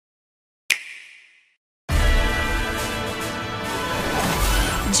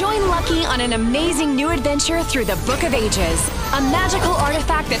Join Lucky on an amazing new adventure through the Book of Ages, a magical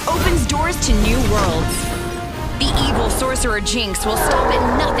artifact that opens doors to new worlds. The evil sorcerer Jinx will stop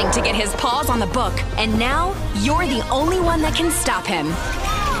at nothing to get his paws on the book, and now you're the only one that can stop him.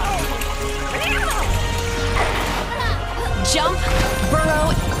 Jump, burrow,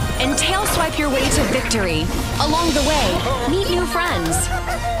 and tail swipe your way to victory. Along the way, meet new friends,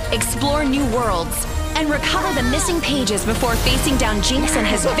 explore new worlds, and recover the missing pages before facing down Jinx and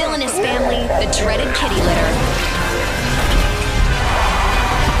his villainous family, the dreaded kitty litter.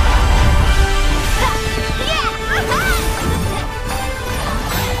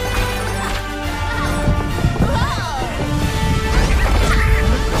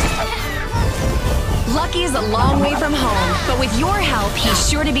 Lucky's a long way from home, but with your help, he's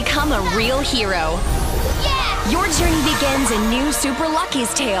sure to become a real hero. Your journey begins in new Super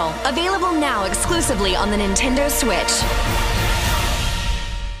Lucky's Tale, available now exclusively on the Nintendo Switch.